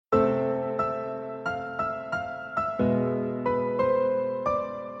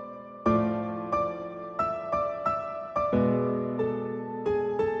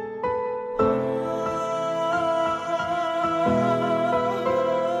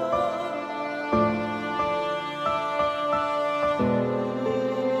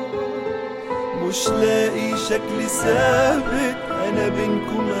مش لاقي شكل ثابت، انا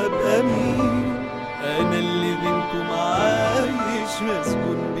بينكم ابقى مين؟ انا اللي بينكم عايش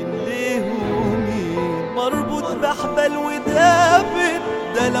مسجون بين ليه ومين، مربوط بحبل ودابت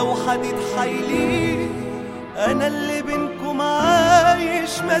ده لو حديد حيليه. انا اللي بينكم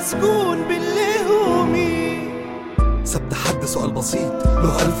عايش مسجون بين ليه ومين. سبت حد سؤال بسيط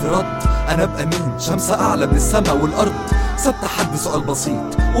له 1000 رد، انا ابقى مين؟ شمسة اعلى من السما والارض. سبت حد سؤال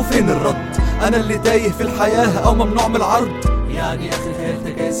بسيط وفين الرد؟ انا اللي تايه في الحياة او ممنوع من العرض. يعني اخر خيال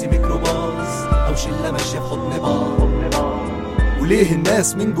تكاسي ميكروباص او شلة ماشية في حضن بعض. وليه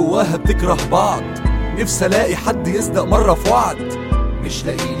الناس من جواها بتكره بعض؟ نفسي الاقي حد يصدق مرة في وعد. مش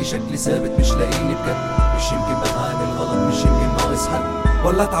لاقيلي شكل ثابت، مش لاقيني بجد، مش يمكن بعمل غلط، مش يمكن ناقص حد،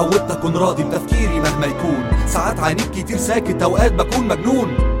 ولا اتعودت اكون راضي بتفكيري مهما يكون. ساعات عانيت كتير ساكت، اوقات بكون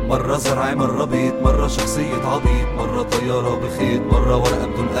مجنون. مرة زرع، مرة بيت، مرة شخصية عبيط، مرة طيارة بخيط، مرة ورقة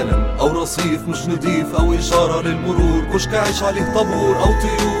بدون قلم او رصيف مش نضيف، او اشارة للمرور، كشك عايش عليه طابور او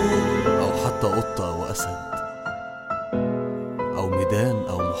طيور، او حتى قطة او اسد، او ميدان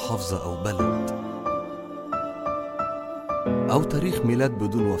او محافظة او بلد، او تاريخ ميلاد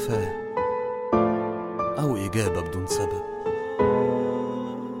بدون وفاة، او اجابة بدون سبب.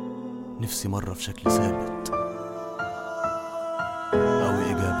 نفسي مرة في شكل ثابت أو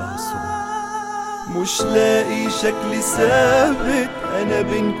إجابة على السؤال. مش لاقي شكل ثابت، أنا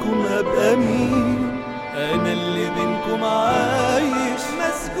بينكم هبقى مين؟ أنا اللي بينكم عايش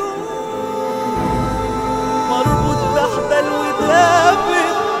مسجون، مربوط بحبل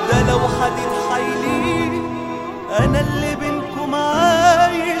ودابت ده لو حديد حيليه. أنا اللي بينكم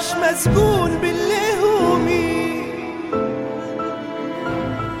عايش مسجون.